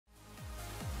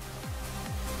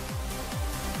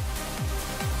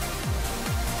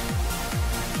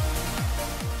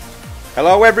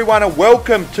Hello everyone and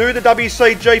welcome to the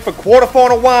WCG for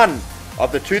quarterfinal one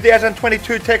of the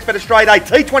 2022 TextBet Australia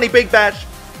ADT20 BIG BASH,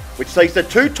 which sees the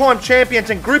two-time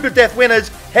champions and group of death winners,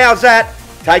 Howzat,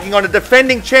 taking on the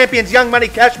defending champions Young Money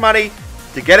Cash Money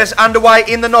to get us underway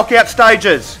in the knockout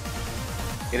stages.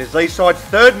 It is these sides'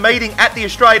 third meeting at the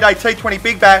Australia ADT20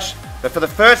 BIG BASH, but for the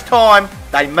first time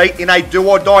they meet in a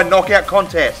do-or-die knockout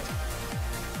contest.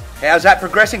 Howzat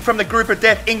progressing from the group of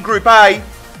death in Group A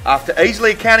after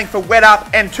easily accounting for wet up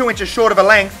and 2 inches short of a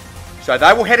length, so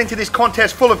they will head into this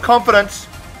contest full of confidence.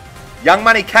 Young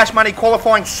Money Cash Money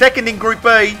qualifying second in Group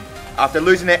B after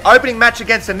losing their opening match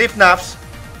against the Nif Nuffs.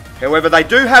 However, they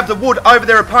do have the wood over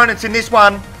their opponents in this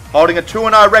one, holding a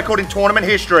 2-0 record in tournament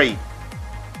history.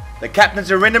 The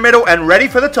captains are in the middle and ready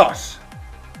for the toss.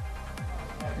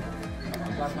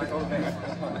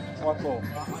 White ball.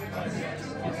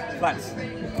 Flats.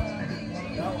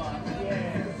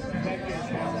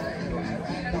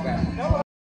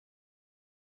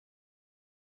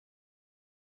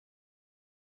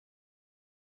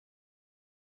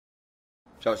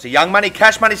 So it's the Young Money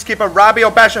Cash Money skipper Rabi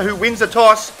Basha who wins the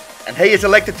toss, and he is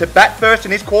elected to bat first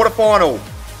in his quarterfinal.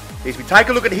 As we take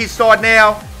a look at his side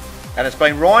now, and it's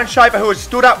been Ryan Schaefer who has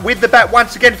stood up with the bat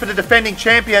once again for the defending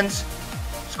champions.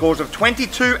 Scores of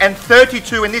 22 and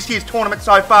 32 in this year's tournament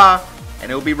so far, and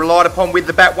he'll be relied upon with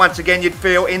the bat once again, you'd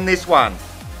feel, in this one.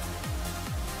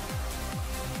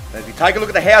 As we take a look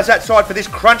at the Howzat side for this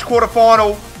crunch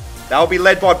quarterfinal, they'll be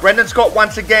led by Brendan Scott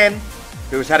once again,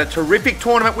 who has had a terrific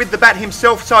tournament with the bat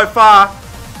himself so far.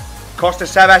 Costa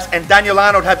Savas and Daniel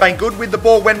Arnold have been good with the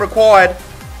ball when required,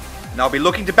 and they'll be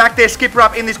looking to back their skipper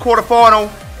up in this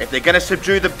quarterfinal if they're going to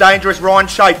subdue the dangerous Ryan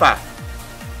Schaefer.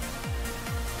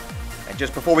 And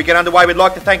just before we get underway, we'd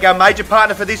like to thank our major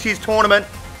partner for this year's tournament,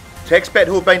 TextBet,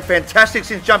 who have been fantastic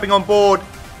since jumping on board.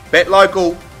 Bet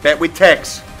local, bet with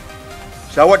Tex.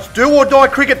 So it's do or die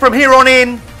cricket from here on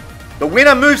in. The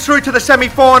winner moves through to the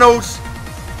semi-finals.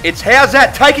 It's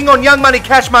Howzat taking on Young Money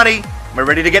Cash Money. We're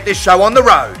ready to get this show on the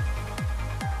road.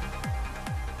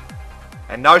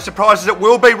 And no surprises, it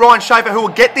will be Ryan Schaefer who will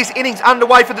get this innings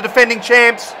underway for the defending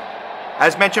champs.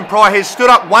 As mentioned prior, he's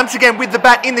stood up once again with the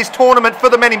bat in this tournament for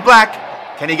the men in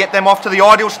black. Can he get them off to the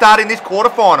ideal start in this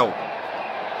quarterfinal?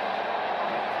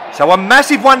 So a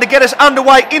massive one to get us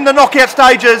underway in the knockout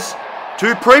stages.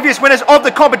 Two previous winners of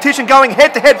the competition going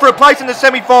head-to-head for a place in the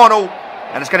semi-final.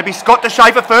 And it's going to be Scott to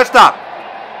Schaefer first up.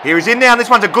 Here he's in now, and this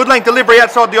one's a good length delivery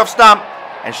outside the off stump,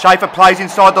 and Schaefer plays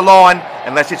inside the line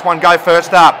and lets this one go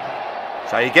first up.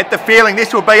 So you get the feeling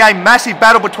this will be a massive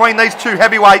battle between these two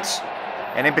heavyweights,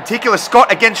 and in particular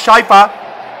Scott against Schaefer,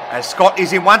 as Scott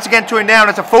is in once again to him now,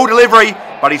 and it's a full delivery,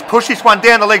 but he's pushed this one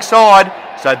down the leg side,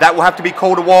 so that will have to be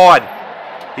called a wide.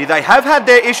 Here they have had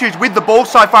their issues with the ball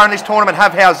so far in this tournament,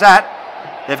 have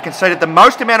Howzat. They've conceded the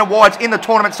most amount of wides in the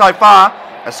tournament so far,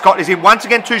 as Scott is in once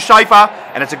again to Schaefer,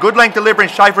 and it's a good length delivery,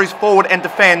 and Schaefer is forward and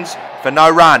defends for no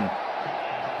run.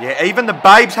 Yeah, even the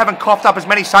Babes haven't coughed up as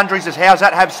many sundries as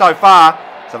Howzat have so far,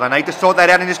 so they need to sort that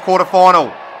out in this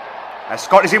quarterfinal. As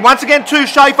Scott is in once again to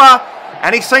Schaefer,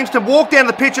 and he seems to walk down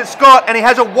the pitch at Scott, and he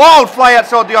has a wild fly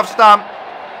outside the off stump,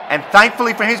 and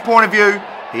thankfully from his point of view,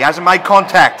 he hasn't made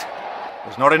contact.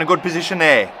 He's not in a good position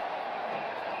there.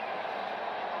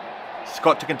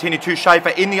 Scott to continue to Schaefer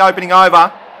in the opening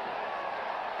over.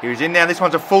 Here he's in now, this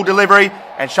one's a full delivery,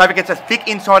 and Schaefer gets a thick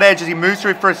inside edge as he moves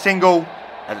through for a single,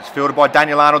 as it's fielded by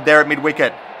Daniel Arnold there at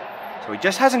mid-wicket. So he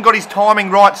just hasn't got his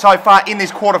timing right so far in this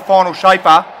quarterfinal,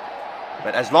 Schaefer.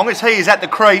 But as long as he is at the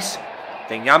crease,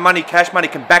 then Young Money Cash Money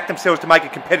can back themselves to make a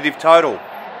competitive total.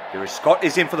 Here is Scott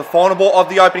is in for the final ball of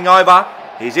the opening over.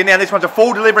 He's in now, this one's a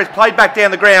full delivery, it's played back down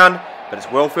the ground, but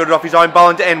it's well fielded off his own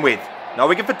bowling to end with. No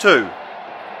wicket for two.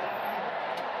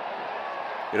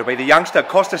 It'll be the youngster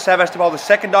Costa Savas to bowl the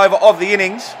second over of the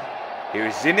innings. Here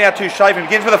he's in now to Schaefer,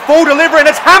 begins with a full delivery, and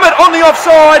it's hammered on the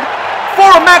offside for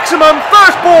a maximum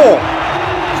first ball.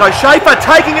 So Schaefer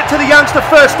taking it to the youngster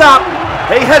first up.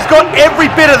 He has got every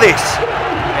bit of this,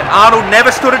 and Arnold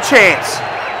never stood a chance.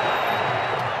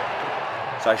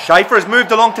 So Schaefer has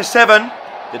moved along to 7.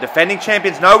 The defending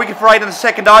champions no wicket for 8 in the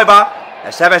second over.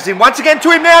 As Savas in once again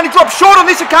to him now, and he drops short on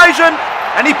this occasion,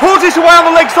 and he pulls this away on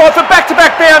the leg side for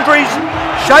back-to-back boundaries.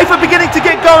 Schaefer beginning to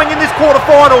get going in this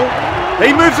quarterfinal.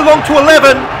 He moves along to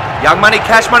 11. Young Money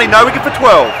Cash Money no wicket for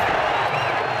 12.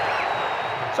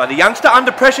 So the youngster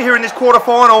under pressure here in this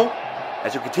quarterfinal,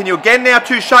 as he'll continue again now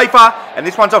to Schaefer, and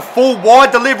this one's a full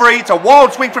wide delivery. It's a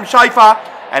wild swing from Schaefer,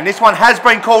 and this one has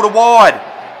been called a wide.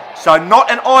 So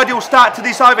not an ideal start to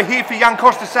this over here for young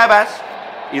Costa Savas.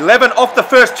 11 off the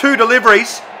first 2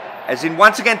 deliveries, as in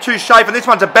once again to Schaefer. This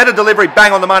one's a better delivery,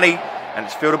 bang on the money, and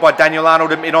it's fielded by Daniel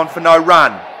Arnold at mid-on for no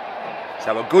run.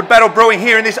 So a good battle brewing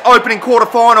here in this opening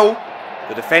quarter-final.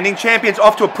 The defending champions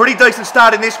off to a pretty decent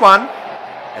start in this one.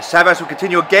 As Savas will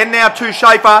continue again now to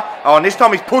Schaefer. Oh, and this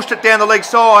time he's pushed it down the leg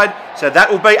side. So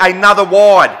that will be another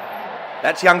wide.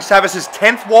 That's young Savas'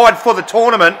 10th wide for the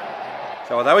tournament.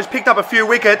 So although he's picked up a few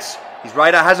wickets, his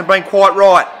radar hasn't been quite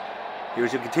right. Here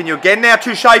he'll continue again now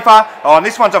to Schaefer. Oh, and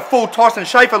this one's a full toss, and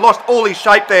Schaefer lost all his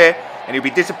shape there, and he'll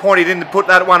be disappointed in to put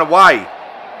that one away.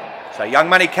 So Young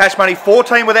Money, Cash Money,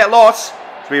 14 without loss.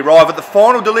 So we arrive at the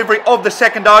final delivery of the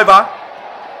second over.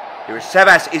 Here is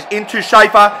Savas is into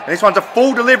Schaefer, and this one's a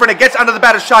full delivery, and it gets under the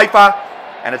bat of Schaefer,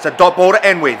 and it's a dot ball to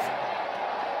end with.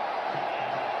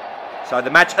 So the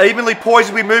match evenly poised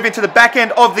as we move into the back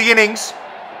end of the innings.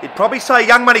 You'd probably say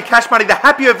Young Money, Cash Money, the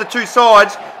happier of the two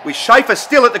sides, with Schaefer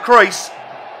still at the crease.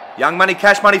 Young Money,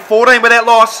 Cash Money, 14 without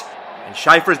loss, and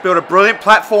Schaefer has built a brilliant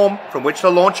platform from which to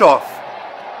launch off.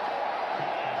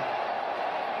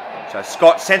 So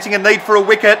Scott, sensing a need for a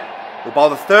wicket, will bowl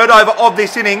the third over of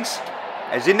this innings.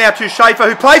 As in now to Schaefer,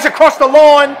 who plays across the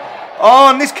line. Oh,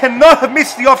 and this cannot have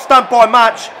missed the off stump by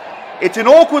much. It's an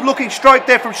awkward looking stroke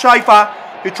there from Schaefer,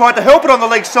 who tried to help it on the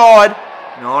leg side.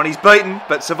 Oh, and he's beaten,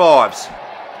 but survives.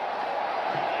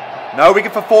 No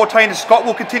wicket for 14, and Scott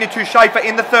will continue to Schaefer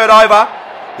in the third over.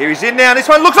 Here he's in now, and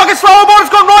this one looks like a slower ball. It's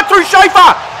gone right through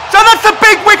Schaefer. So that's the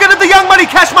big wicket of the Young Money,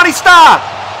 Cash Money star.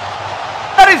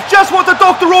 That is just what the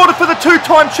doctor ordered for the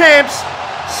two-time champs.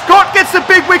 Scott gets the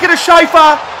big wicket of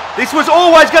Schaefer. This was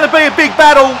always going to be a big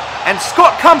battle, and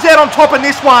Scott comes out on top in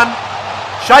this one.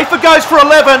 Schaefer goes for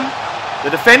 11.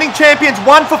 The defending champions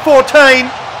 1 for 14,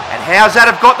 and Howzat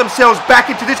have got themselves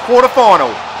back into this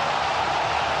quarter-final.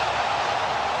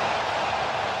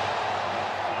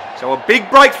 So a big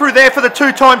breakthrough there for the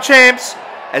two-time champs,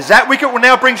 as that wicket will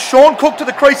now bring Sean Cook to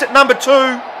the crease at number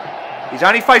 2. He's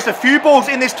only faced a few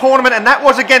balls in this tournament, and that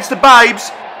was against the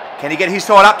Babes. Can he get his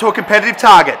side up to a competitive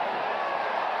target?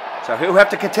 So he'll have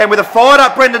to contend with a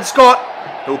fired-up Brendan Scott,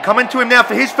 who will come into him now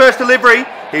for his first delivery.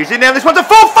 He's in now. This one's a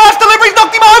full fast delivery. He's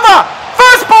knocked him over.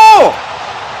 First ball.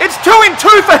 It's 2 in 2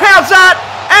 for Howzat,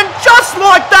 and just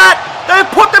like that,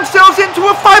 they've put themselves into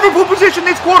a favourable position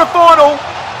this quarter-final.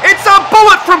 It's a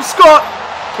bullet from Scott.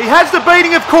 He has the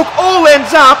beating of Cook all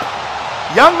ends up.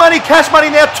 Young Money, Cash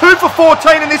Money now 2 for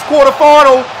 14 in this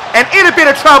quarter-final, and in a bit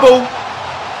of trouble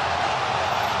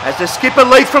as the skipper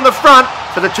leads from the front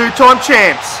for the two-time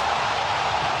champs.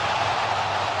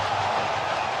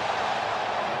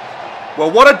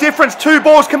 Well, what a difference 2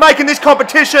 balls can make in this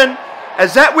competition,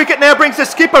 as that wicket now brings the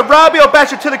skipper Rabiel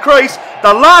Basher to the crease,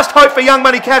 the last hope for Young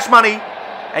Money, Cash Money,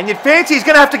 and you'd fancy he's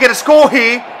going to have to get a score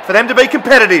here for them to be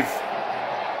competitive.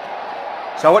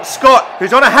 So it's Scott,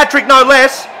 who's on a hat-trick no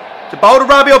less, to bowl to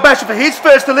Rabiel Basher for his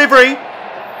first delivery.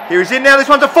 Here he's in now, this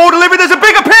one's a full delivery, there's a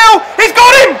big appeal, he's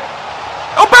got him!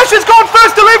 Oh, Basher's gone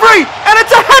first delivery, and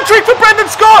it's a hat-trick for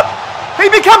Brendan Scott! He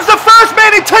becomes the first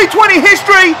man in T20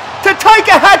 history to take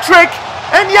a hat-trick,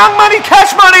 and Young Money,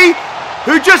 Cash Money,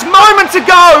 who just moments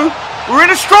ago were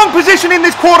in a strong position in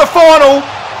this quarter-final,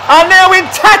 are now in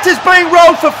tatters being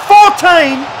rolled for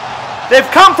 14.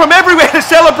 They've come from everywhere to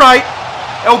celebrate.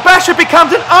 El Basher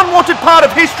becomes an unwanted part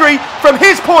of history from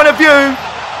his point of view.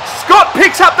 Scott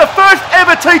picks up the first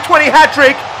ever T20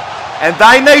 hat-trick, and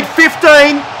they need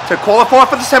 15 to qualify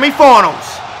for the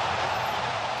semi-finals.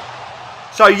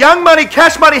 So Young Money,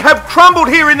 Cash Money have crumbled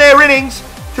here in their innings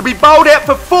to be bowled out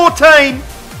for 14.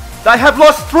 They have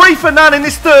lost 3 for none in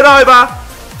this third over,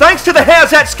 thanks to the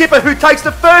Howzat skipper, who takes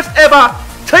the first ever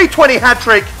T20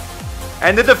 hat-trick.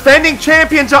 And the defending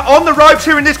champions are on the ropes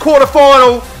here in this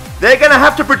quarter-final. They're going to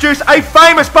have to produce a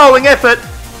famous bowling effort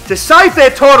to save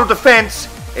their title defence.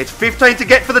 It's 15 to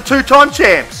get for the two-time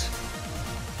champs.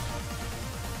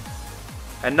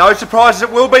 And no surprises,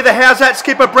 it will be the Howzat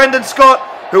skipper Brendan Scott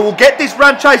who will get this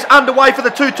run chase underway for the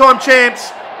two-time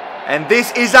champs. And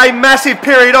this is a massive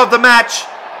period of the match.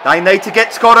 They need to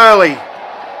get Scott early.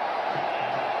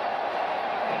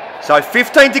 So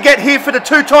 15 to get here for the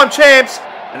two-time champs.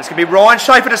 And it's going to be Ryan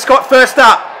Schaefer to Scott first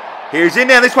up. Here's in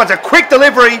now, this one's a quick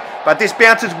delivery, but this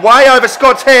bounces way over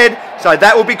Scott's head, so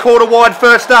that will be caught a wide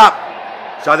first up.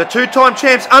 So the two-time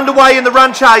champs underway in the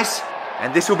run chase,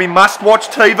 and this will be must-watch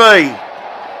TV.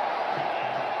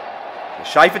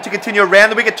 Schaefer to continue around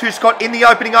the wicket to Scott in the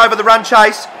opening over the run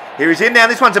chase. Here he's in now,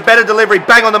 this one's a better delivery,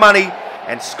 bang on the money,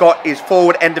 and Scott is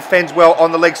forward and defends well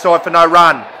on the leg side for no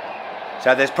run.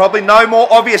 So there's probably no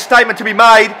more obvious statement to be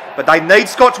made, but they need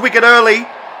Scott's wicket early.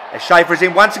 As Schaefer is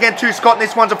in once again to Scott, and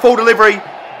this one's a full delivery,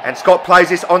 and Scott plays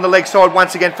this on the leg side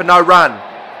once again for no run.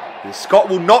 Here Scott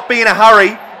will not be in a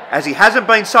hurry, as he hasn't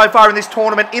been so far in this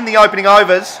tournament in the opening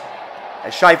overs.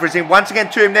 As Schaefer is in once again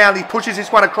to him now, and he pushes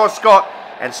this one across Scott,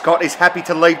 and Scott is happy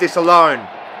to leave this alone.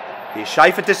 Here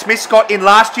Schaefer dismissed Scott in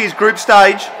last year's group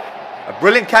stage. A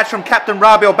brilliant catch from Captain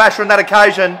Rabiel Basher on that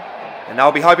occasion, and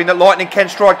they'll be hoping that lightning can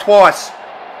strike twice.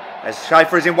 As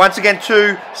Schaefer is in once again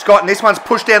to Scott, and this one's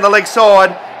pushed down the leg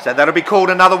side, so that'll be called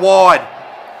another wide.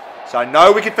 So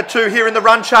no wicket for 2 here in the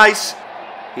run chase.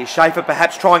 Here Schaefer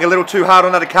perhaps trying a little too hard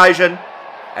on that occasion,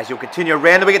 as he'll continue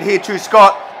around the wicket here to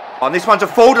Scott. On this one's a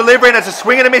full delivery, and it's a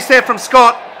swing and a miss there from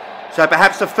Scott. So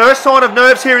perhaps the first sign of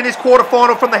nerves here in this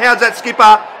quarter-final from the Howzat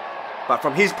skipper. But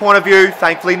from his point of view,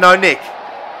 thankfully no nick.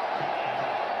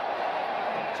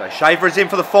 So Schaefer is in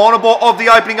for the final ball of the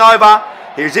opening over.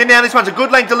 Here's in now, this one's a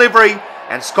good length delivery,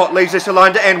 and Scott leaves this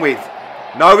alone to end with.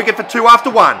 No wicket for 2 after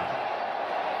 1.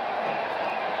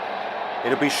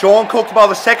 It'll be Sean Cook by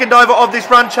the second over of this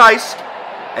run chase.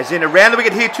 As in around the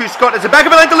wicket here to Scott. There's a back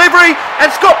of a length delivery,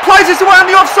 and Scott plays this away on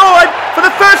the offside for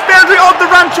the first boundary of the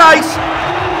run chase.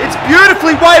 It's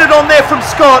beautifully weighted on there from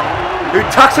Scott, who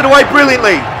tucks it away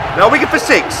brilliantly. No wicket for 6.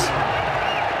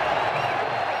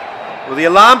 Well, the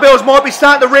alarm bells might be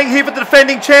starting to ring here for the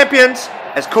defending champions,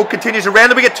 as Cook continues around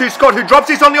the wicket to Scott, who drops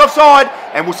this on the offside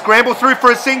and will scramble through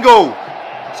for a single.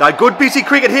 So good busy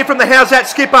cricket here from the Howzat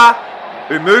skipper,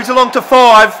 who moves along to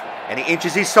 5, and he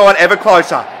inches his side ever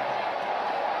closer.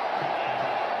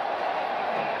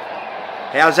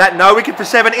 Howzat no wicket for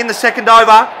 7 in the second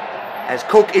over, as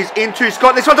Cook is into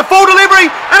Scott. This one's a full delivery,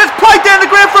 and it's played down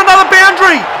the ground for another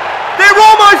boundary. They're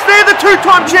almost there, the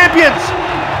 2-time champions.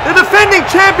 The defending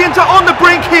champions are on the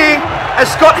brink here, as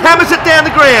Scott hammers it down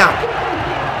the ground.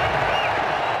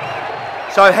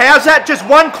 So Howzat just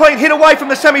 1 clean hit away from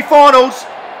the semi-finals,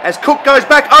 as Cook goes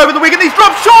back over the wicket. He's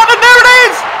dropped short, and there it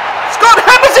is! Scott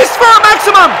hammers this for a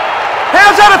maximum.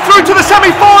 Howzat are through to the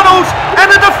semi-finals, and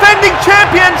the defending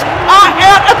champions are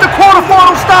out at the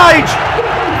quarter-final stage.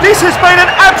 This has been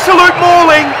an absolute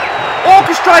mauling,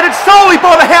 orchestrated solely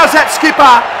by the Howzat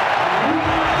skipper,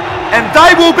 and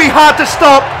they will be hard to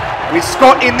stop with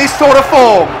Scott in this sort of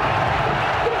form.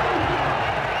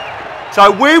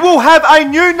 So we will have a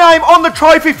new name on the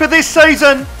trophy for this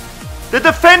season. The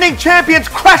defending champions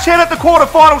crash out at the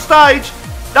quarter-final stage.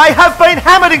 They have been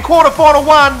hammered in quarter-final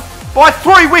 1 by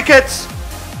 3 wickets.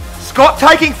 Scott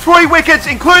taking 3 wickets,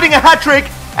 including a hat-trick,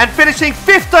 and finishing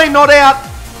 15 not out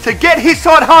to get his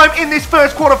side home in this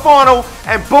first quarter-final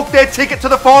and book their ticket to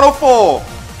the Final 4.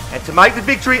 And to make the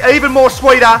victory even more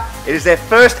sweeter, it is their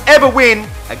first ever win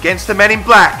against the Men in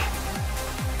Black.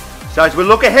 So as we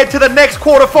look ahead to the next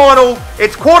quarter-final,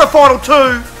 it's quarter-final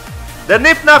 2. The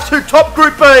Nif Nuffs, who top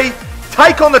Group B,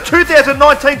 take on the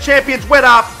 2019 champions Wet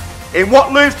Up in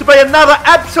what looms to be another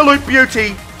absolute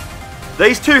beauty.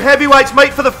 These 2 heavyweights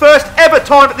meet for the first ever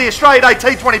time at the Australian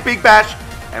ADT20 BIG BASH,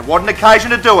 and what an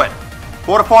occasion to do it.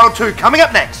 Quarter-final 2 coming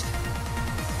up next.